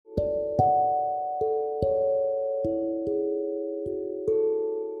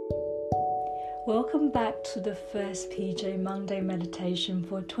Welcome back to the first PJ Monday meditation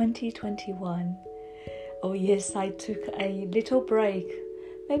for 2021. Oh yes, I took a little break,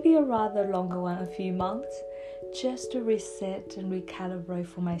 maybe a rather longer one, a few months, just to reset and recalibrate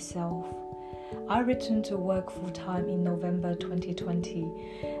for myself. I returned to work full-time in November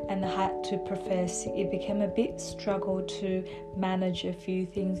 2020 and had to profess it became a bit struggle to manage a few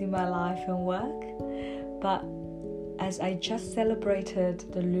things in my life and work. But as I just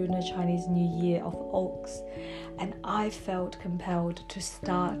celebrated the Lunar Chinese New Year of Ox, and I felt compelled to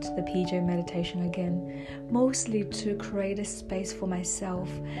start the PJ meditation again, mostly to create a space for myself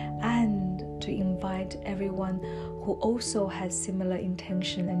and to invite everyone who also has similar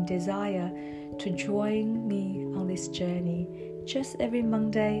intention and desire to join me on this journey. Just every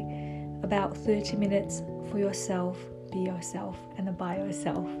Monday, about 30 minutes for yourself, be yourself, and by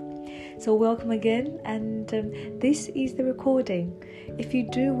yourself. So welcome again, and this is the recording. If you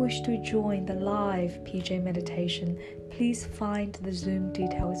do wish to join the live PJ meditation, please find the Zoom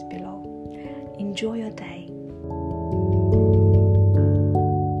details below. Enjoy your day.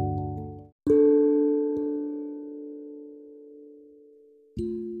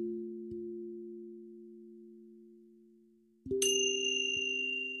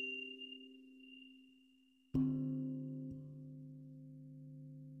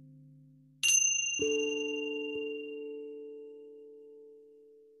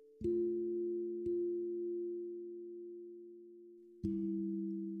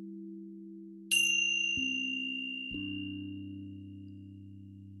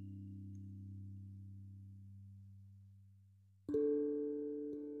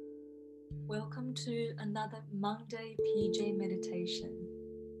 Welcome to another Monday PJ meditation.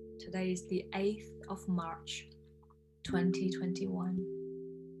 Today is the 8th of March, 2021.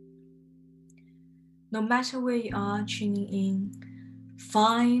 No matter where you are tuning in,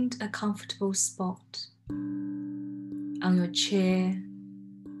 find a comfortable spot on your chair,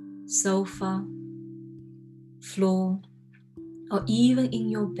 sofa, floor, or even in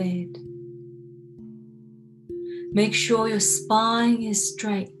your bed. Make sure your spine is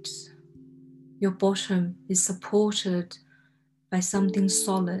straight. Your bottom is supported by something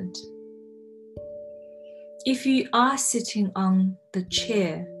solid. If you are sitting on the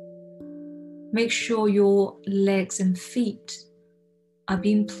chair, make sure your legs and feet are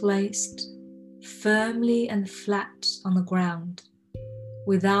being placed firmly and flat on the ground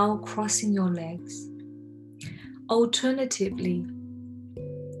without crossing your legs. Alternatively,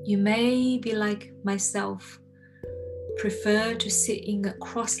 you may be like myself, prefer to sit in a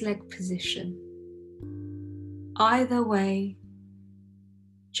cross-legged position. Either way,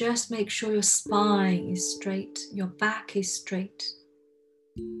 just make sure your spine is straight, your back is straight,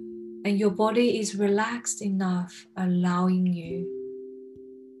 and your body is relaxed enough, allowing you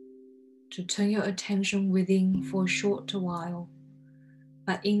to turn your attention within for a short while.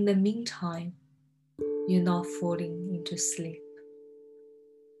 But in the meantime, you're not falling into sleep.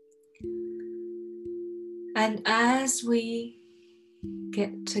 And as we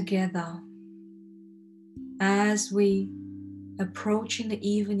get together, as we approach in the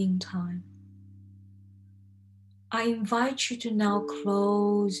evening time, I invite you to now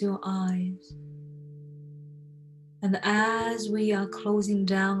close your eyes. And as we are closing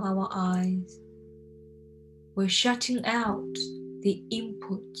down our eyes, we're shutting out the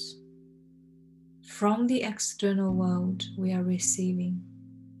inputs from the external world we are receiving,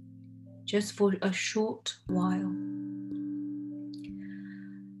 just for a short while.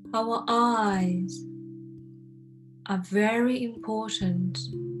 Our eyes are very important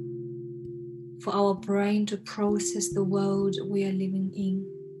for our brain to process the world we are living in,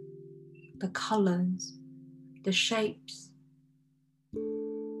 the colors, the shapes.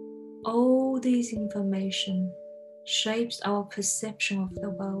 All this information shapes our perception of the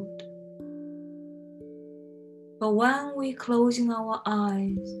world. But when we're closing our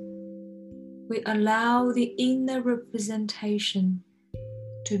eyes, we allow the inner representation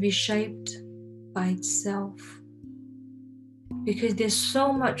to be shaped by itself. Because there's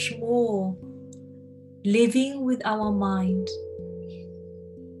so much more living with our mind,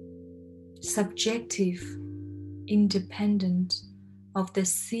 subjective, independent of the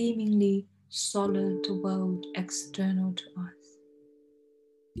seemingly solid world external to us.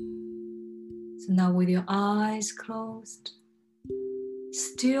 So now with your eyes closed,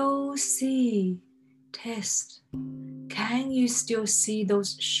 still see, test. Can you still see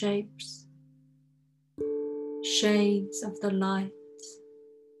those shapes, shades of the lights?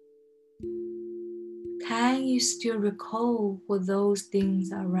 Can you still recall what those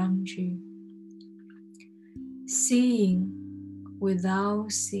things around you? Seeing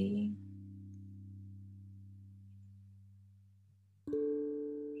without seeing.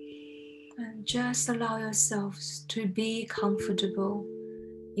 Just allow yourselves to be comfortable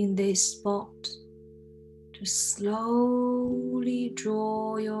in this spot, to slowly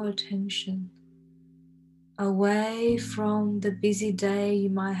draw your attention away from the busy day you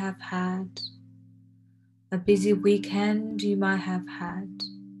might have had, a busy weekend you might have had,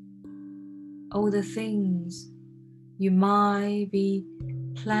 all the things you might be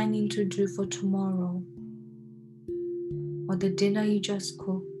planning to do for tomorrow, or the dinner you just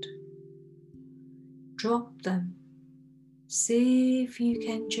cooked. Drop them. See if you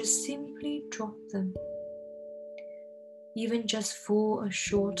can just simply drop them, even just for a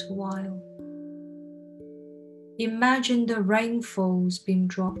short while. Imagine the rainfalls being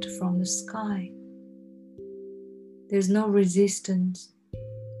dropped from the sky. There's no resistance.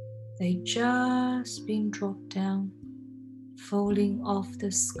 They just being dropped down, falling off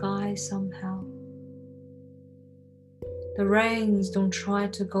the sky somehow. The rains don't try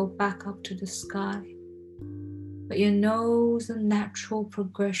to go back up to the sky, but you know the natural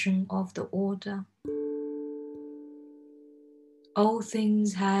progression of the order. All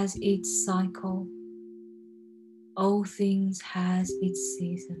things has its cycle. All things has its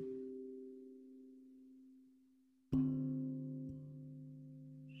season.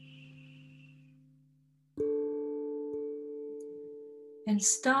 And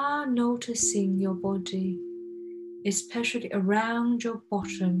start noticing your body, especially around your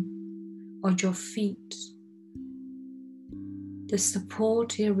bottom or your feet. The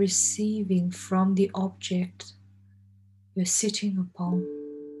support you're receiving from the object you're sitting upon,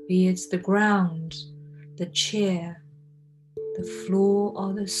 be it the ground, the chair, the floor,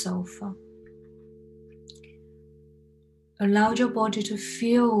 or the sofa. Allow your body to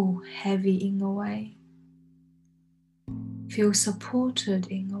feel heavy in a way, feel supported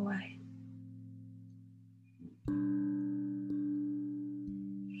in a way.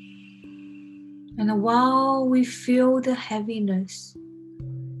 And while we feel the heaviness,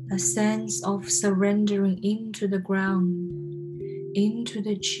 a sense of surrendering into the ground, into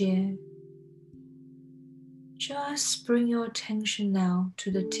the chair, just bring your attention now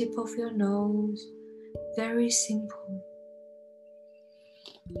to the tip of your nose. Very simple.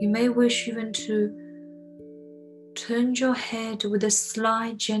 You may wish even to turn your head with a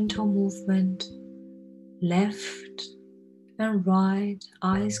slight gentle movement, left and right,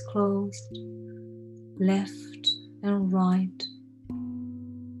 eyes closed, left and right,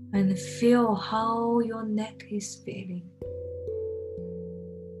 and feel how your neck is feeling.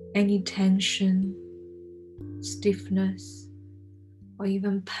 Any tension, stiffness, or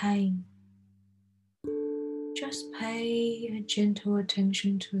even pain. Just pay a gentle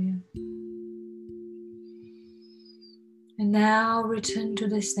attention to you. And now return to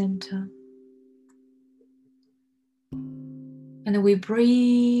the center. And we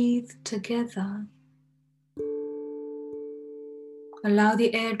breathe together. Allow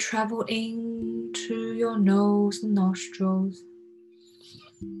the air travel into your nose and nostrils.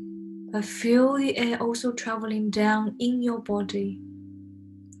 But feel the air also traveling down in your body,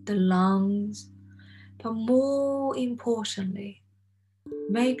 the lungs. But more importantly,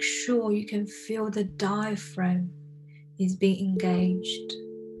 make sure you can feel the diaphragm is being engaged.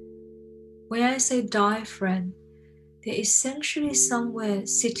 When I say diaphragm, they're essentially somewhere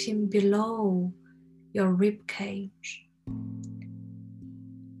sitting below your rib cage.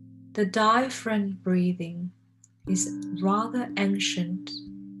 The diaphragm breathing is rather ancient.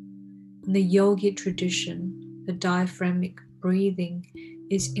 In the yogic tradition, the diaphragmic breathing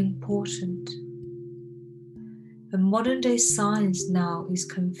is important. But modern day science now is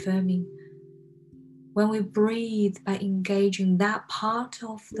confirming when we breathe by engaging that part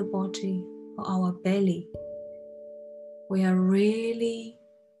of the body, or our belly, we are really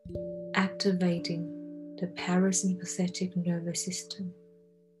activating the parasympathetic nervous system,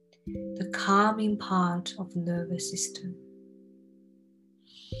 the calming part of the nervous system.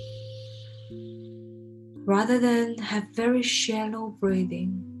 Rather than have very shallow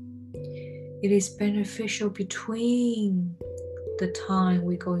breathing, it is beneficial between the time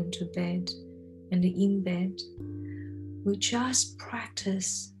we go into bed and in bed. We just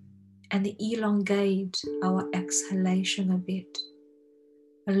practice and elongate our exhalation a bit.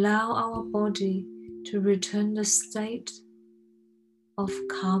 Allow our body to return the state of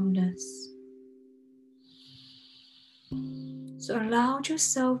calmness. So allow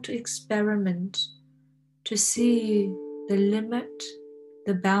yourself to experiment, to see the limit,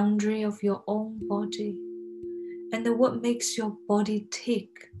 the boundary of your own body, and then what makes your body tick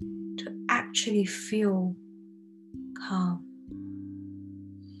to actually feel calm.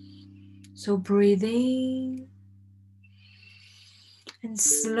 So breathe in and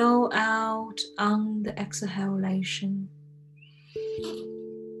slow out on the exhalation.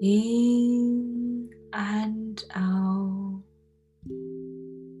 In and out.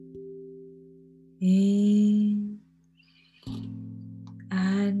 In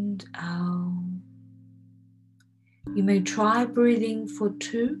and out. You may try breathing for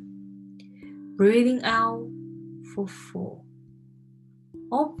 2, breathing out for 4,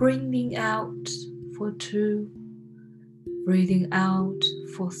 or breathing out for 2, breathing out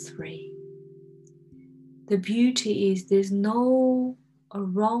for 3. The beauty is there's no a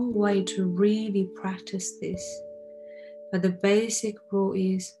wrong way to really practice this, but the basic rule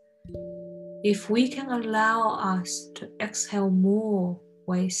is if we can allow us to exhale more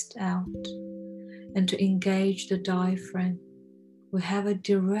waste out and to engage the diaphragm, we have a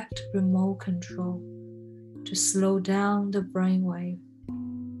direct remote control to slow down the brainwave.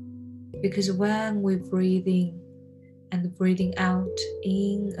 Because when we breathe in and breathing out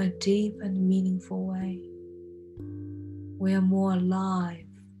in a deep and meaningful way, we are more alive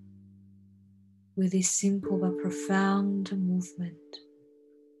with this simple but profound movement.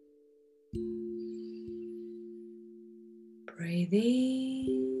 Breathe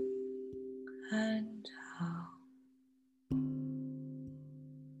in and out.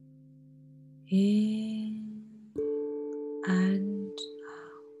 In and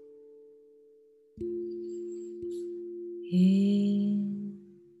out. In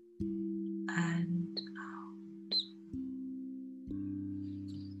and out.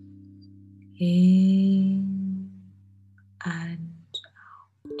 In and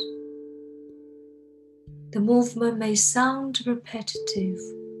out. The movement may sound repetitive,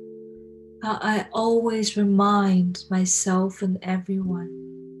 but I always remind myself and everyone,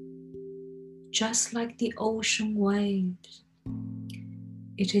 just like the ocean waves,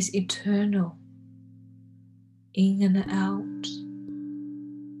 it is eternal. In and out,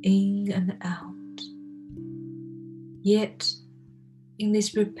 in and out. Yet, in this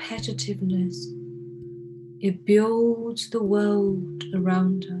repetitiveness, it builds the world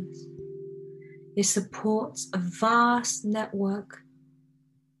around us. It supports a vast network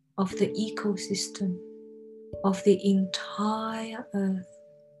of the ecosystem of the entire earth.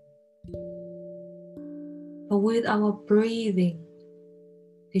 But with our breathing,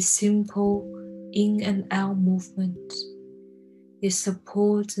 this simple in and out movement, it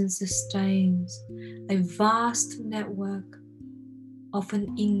supports and sustains a vast network of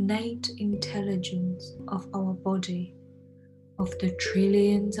an innate intelligence of our body, of the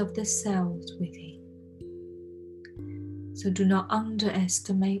trillions of the cells within. So do not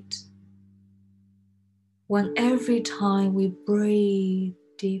underestimate when every time we breathe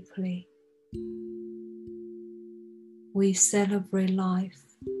deeply, we celebrate life.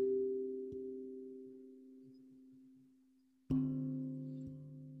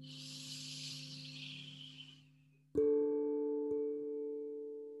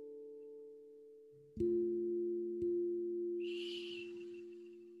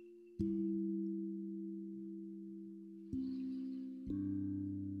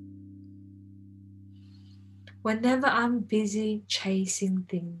 Whenever I'm busy chasing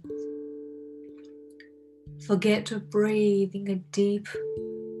things, forget to breathe in a deep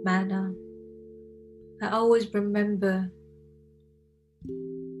manner. I always remember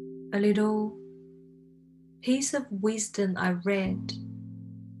a little piece of wisdom I read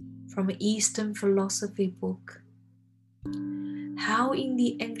from an Eastern philosophy book. How in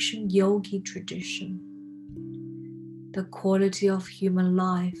the ancient yogi tradition, the quality of human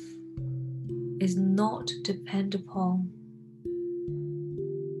life is not depend upon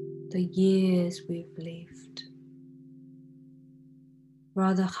the years we've lived,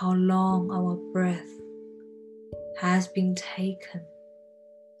 rather how long our breath has been taken.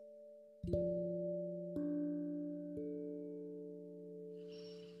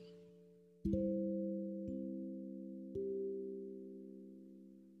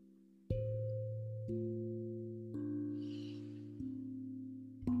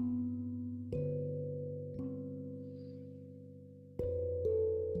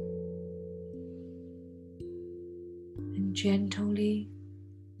 And gently,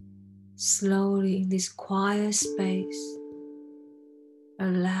 slowly in this quiet space,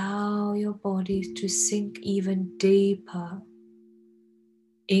 allow your body to sink even deeper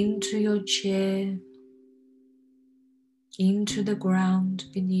into your chair, into the ground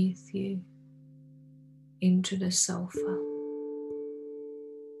beneath you, into the sofa.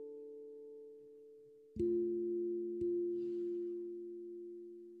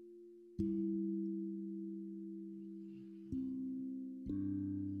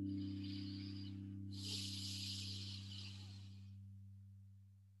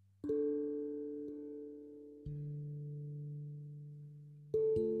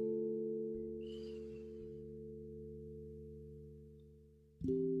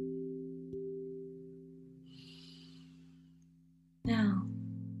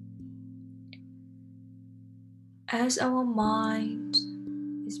 as our mind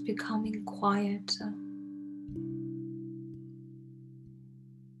is becoming quieter,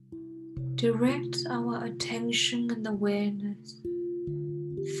 direct our attention and awareness,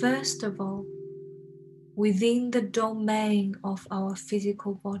 first of all, within the domain of our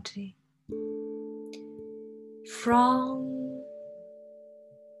physical body, from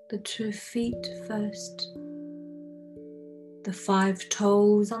the 2 feet first, the 5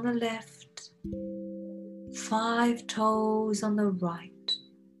 toes on the left, 5 toes on the right,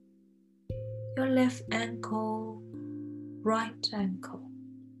 your left ankle, right ankle.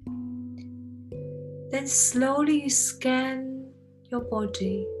 Then slowly you scan your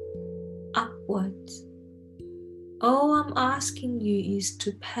body upwards. All I'm asking you is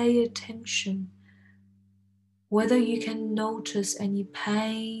to pay attention whether you can notice any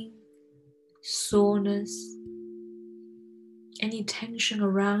pain, soreness, any tension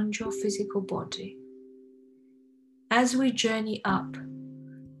around your physical body. As we journey up,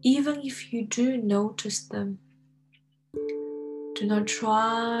 even if you do notice them, do not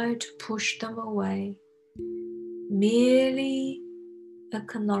try to push them away. Merely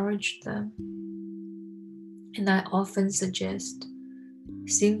acknowledge them. And I often suggest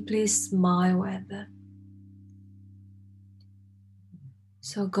simply smile at them.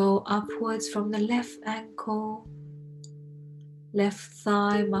 So go upwards from the left ankle, left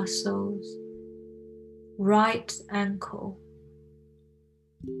thigh muscles, right ankle,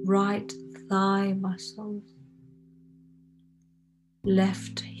 right thigh muscles,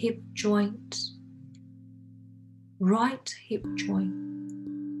 left hip joint, right hip joint.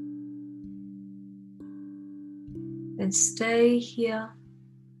 Then stay here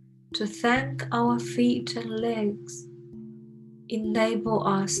to thank our feet and legs enable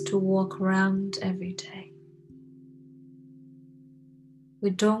us to walk around every day. We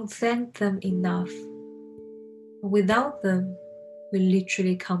don't thank them enough. Without them, we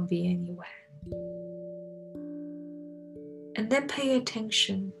literally can't be anywhere. And then pay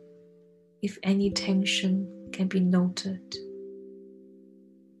attention if any tension can be noted.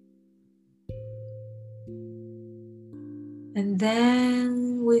 And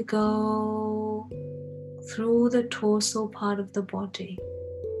then we go through the torso part of the body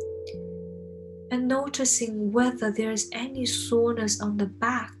and noticing whether there is any soreness on the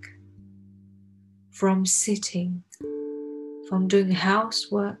back from sitting, from doing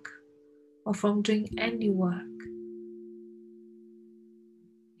housework, or from doing any work.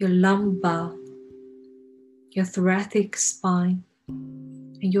 Your lumbar, your thoracic spine,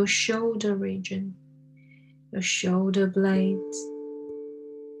 and your shoulder region, your shoulder blades.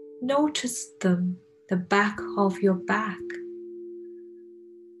 Notice them, the back of your back.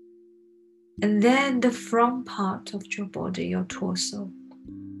 And then the front part of your body, your torso.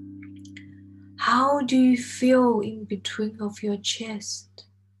 How do you feel in between of your chest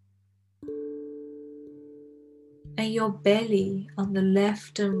and your belly on the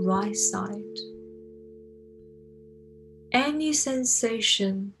left and right side? Any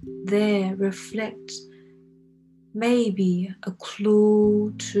sensation there reflects maybe a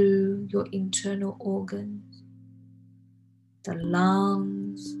clue to your internal organs, the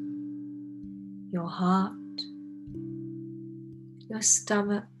lungs, your heart, your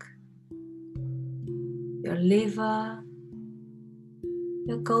stomach, your liver,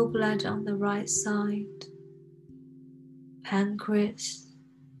 your gallbladder on the right side, pancreas,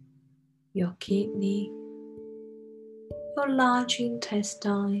 your kidney, your large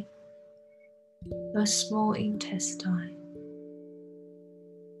intestine, your small intestine.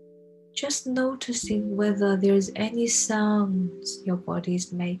 Just noticing whether there's any sounds your body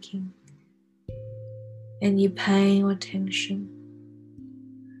is making, any pain or tension.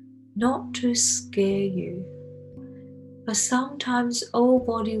 Not to scare you, but sometimes all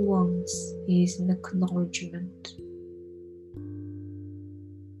body wants is an acknowledgement.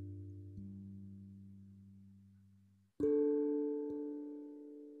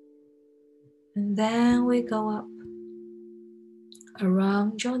 And then we go up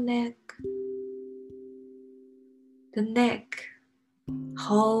around your neck. The neck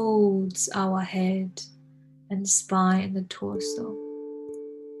holds our head and spine and the torso.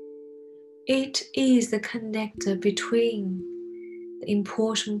 It is the connector between the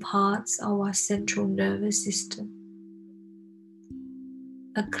important parts of our central nervous system.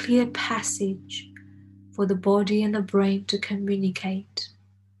 A clear passage for the body and the brain to communicate.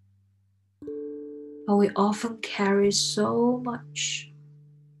 But we often carry so much.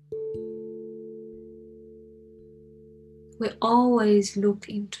 We always look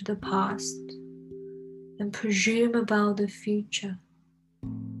into the past and presume about the future.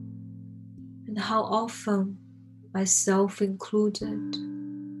 And how often myself included,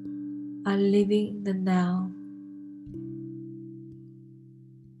 are living in the now.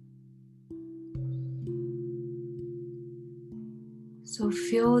 So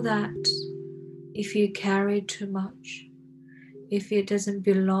feel that if you carry too much, if it doesn't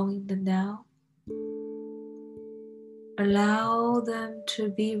belong in the now, allow them to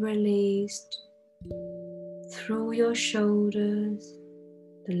be released through your shoulders,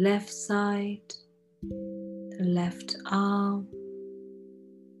 the left side, the left arm,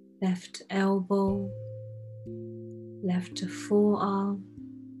 left elbow, left forearm,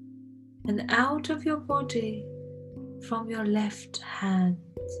 and out of your body from your left hand.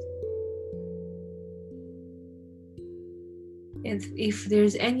 If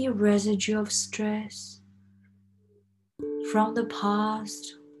there's any residue of stress from the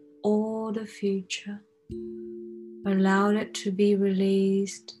past or the future, allow it to be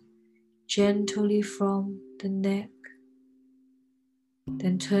released gently from the neck.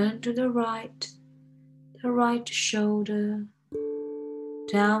 Then turn to the right shoulder,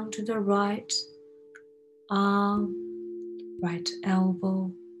 down to the right arm, right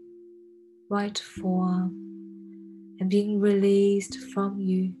elbow, right forearm, and being released from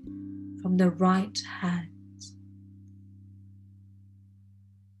you, from the right hand.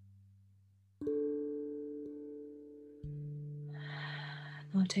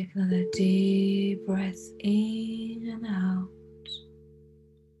 Now take another deep breath in and out.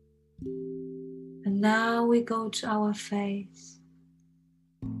 And now we go to our face.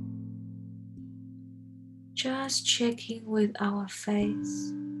 Just checking with our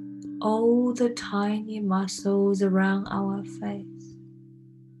face, all the tiny muscles around our face.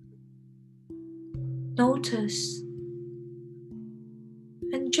 Notice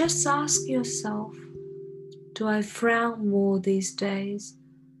and just ask yourself, do I frown more these days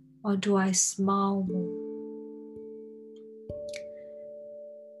or do I smile more?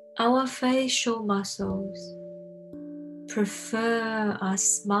 Our facial muscles prefer us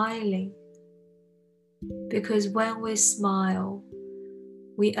smiling because when we smile,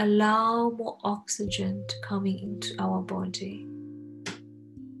 we allow more oxygen to coming into our body.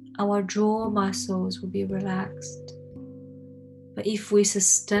 Our jaw muscles will be relaxed. But if we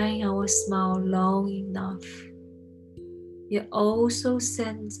sustain our smile long enough, it also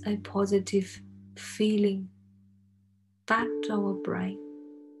sends a positive feeling back to our brain.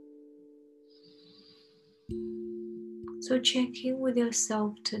 So check in with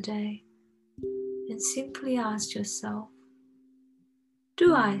yourself today and simply ask yourself,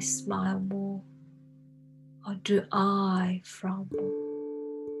 do I smile more or do I frown more?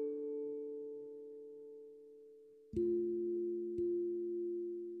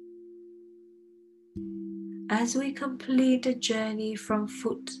 As we complete the journey from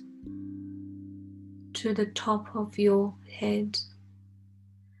foot to the top of your head,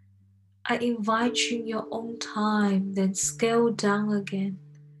 I invite you in your own time, then scale down again.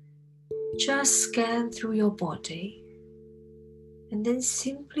 Just scan through your body and then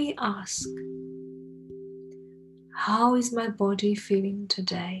simply ask, how is my body feeling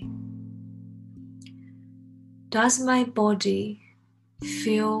today? Does my body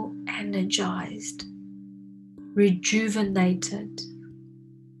feel energized, rejuvenated?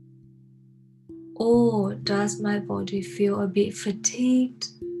 Or does my body feel a bit fatigued,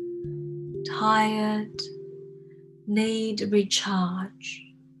 tired, need recharge?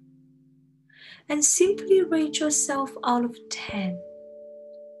 And simply rate yourself out of 10.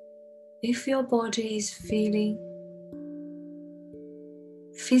 If your body is feeling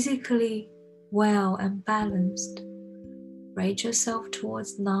physically well and balanced, rate yourself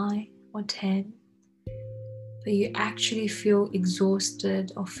towards 9 or 10. But you actually feel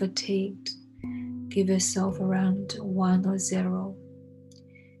exhausted or fatigued, give yourself around 1 or 0.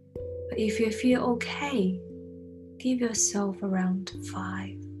 But if you feel okay, give yourself around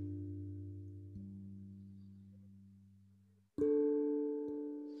 5.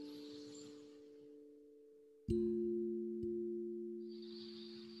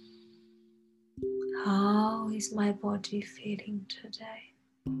 How is my body feeling today?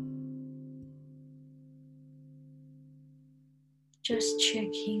 Just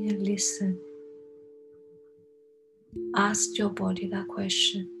checking and listen. Ask your body that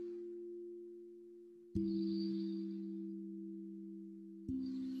question.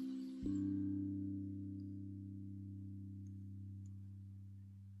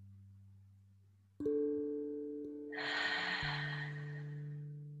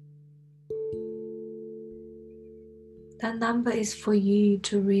 That number is for you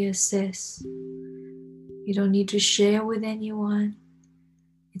to reassess. You don't need to share with anyone.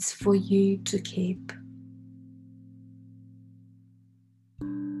 It's for you to keep.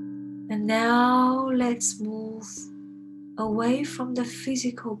 And now let's move away from the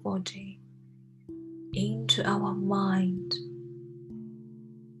physical body into our mind.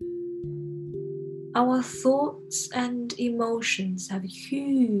 Our thoughts and emotions have a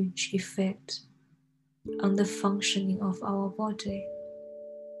huge effect on the functioning of our body.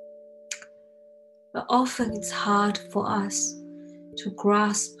 But often it's hard for us to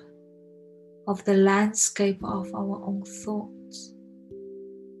grasp of the landscape of our own thoughts.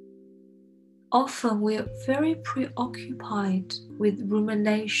 Often we are very preoccupied with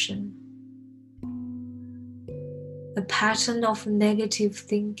rumination, a pattern of negative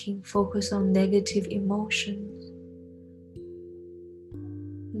thinking focused on negative emotions.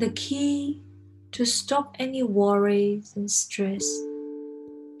 The key to stop any worries and stress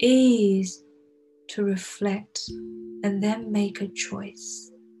is to reflect and then make a choice.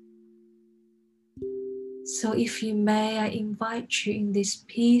 So if you may, I invite you in this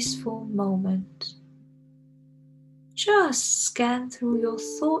peaceful moment, just scan through your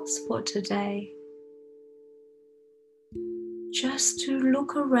thoughts for today, just to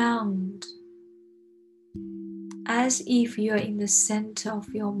look around as if you are in the center of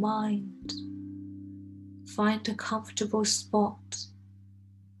your mind. Find a comfortable spot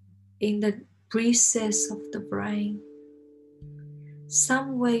in the recess of the brain,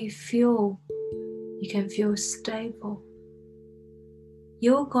 somewhere you can feel stable.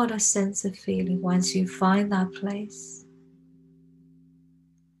 You'll got a sense of feeling once you find that place.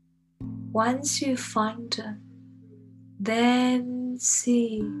 Once you find it, then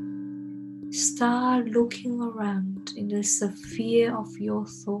start looking around in the sphere of your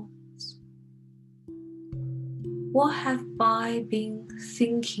thoughts. What have I been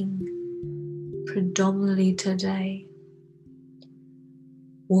thinking predominantly today?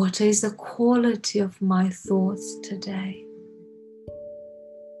 What is the quality of my thoughts today?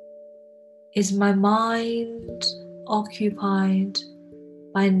 Is my mind occupied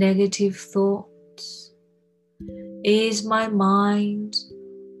by negative thoughts? Is my mind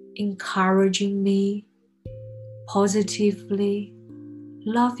encouraging me positively,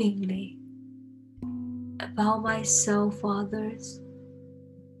 lovingly about myself or others?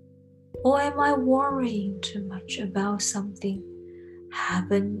 Or am I worrying too much about something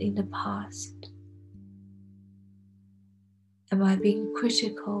happened in the past? Am I being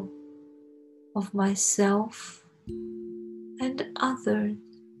critical of myself and others?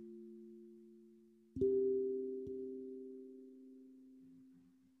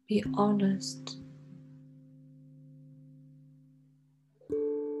 Be honest.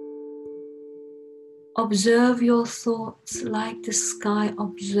 Observe your thoughts like the sky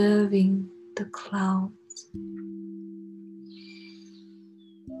observing the clouds.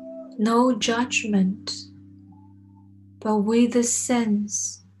 No judgment, but with a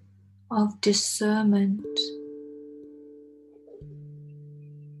sense of discernment.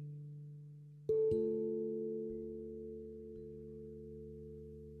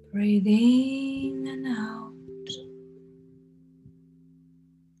 Breathe in and out.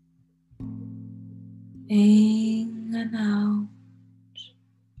 In and out.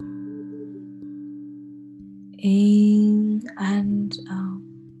 In and out.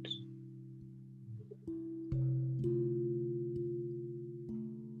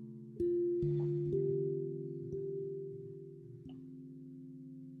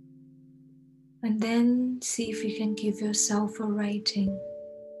 And then see if you can give yourself a rating.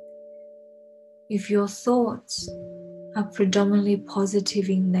 If your thoughts are predominantly positive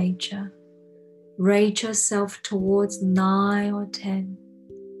in nature, rate yourself towards 9 or 10.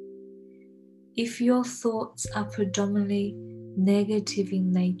 If your thoughts are predominantly negative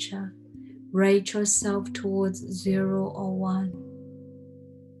in nature, rate yourself towards 0 or 1.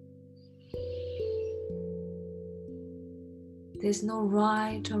 There's no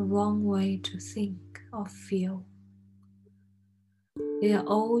right or wrong way to think or feel. They are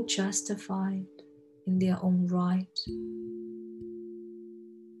all justified in their own right.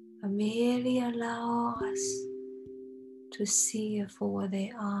 But merely allow us to see it for what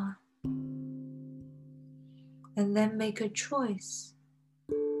they are. And then make a choice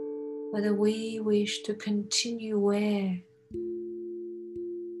whether we wish to continue wear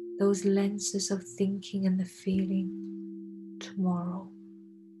those lenses of thinking and the feeling tomorrow.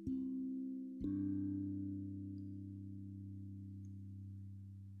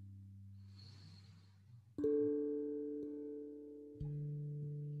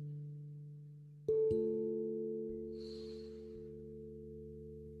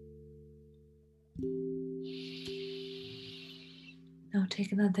 Now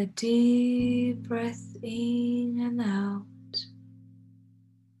take another deep breath in and out.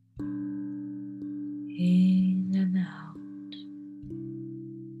 in and out.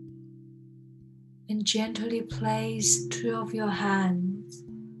 And gently place two of your hands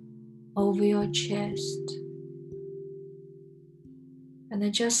over your chest. And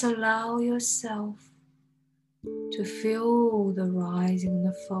then just allow yourself to feel the rising and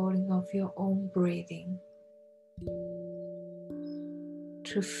the falling of your own breathing.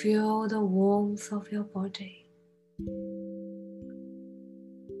 To feel the warmth of your body.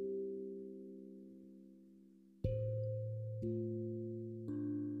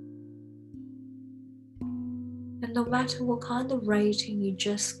 And no matter what kind of rating you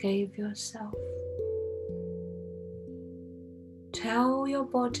just gave yourself, tell your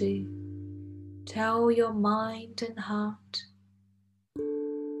body, tell your mind and heart,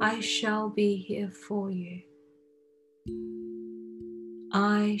 I shall be here for you.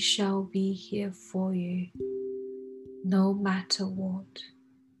 I shall be here for you, no matter what.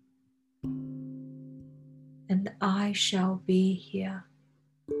 And I shall be here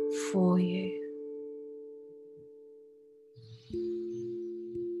for you.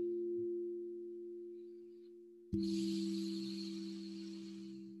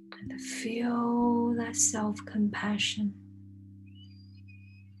 And feel that self-compassion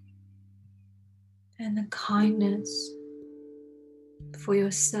and the kindness for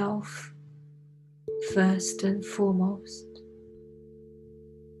yourself first and foremost.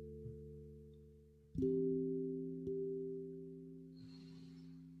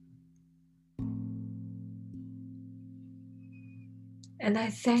 And I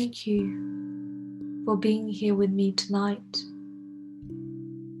thank you for being here with me tonight.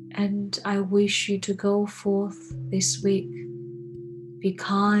 And I wish you to go forth this week. Be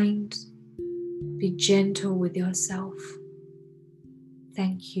kind, be gentle with yourself.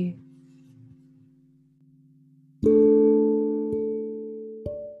 Thank you.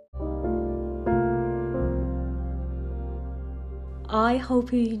 I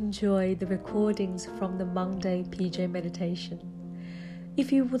hope you enjoy the recordings from the Monday PJ meditation.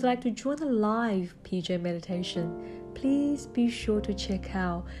 If you would like to join the live PJ meditation, please be sure to check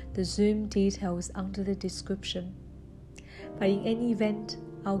out the Zoom details under the description. But in any event,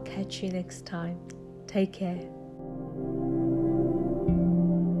 I'll catch you next time. Take care.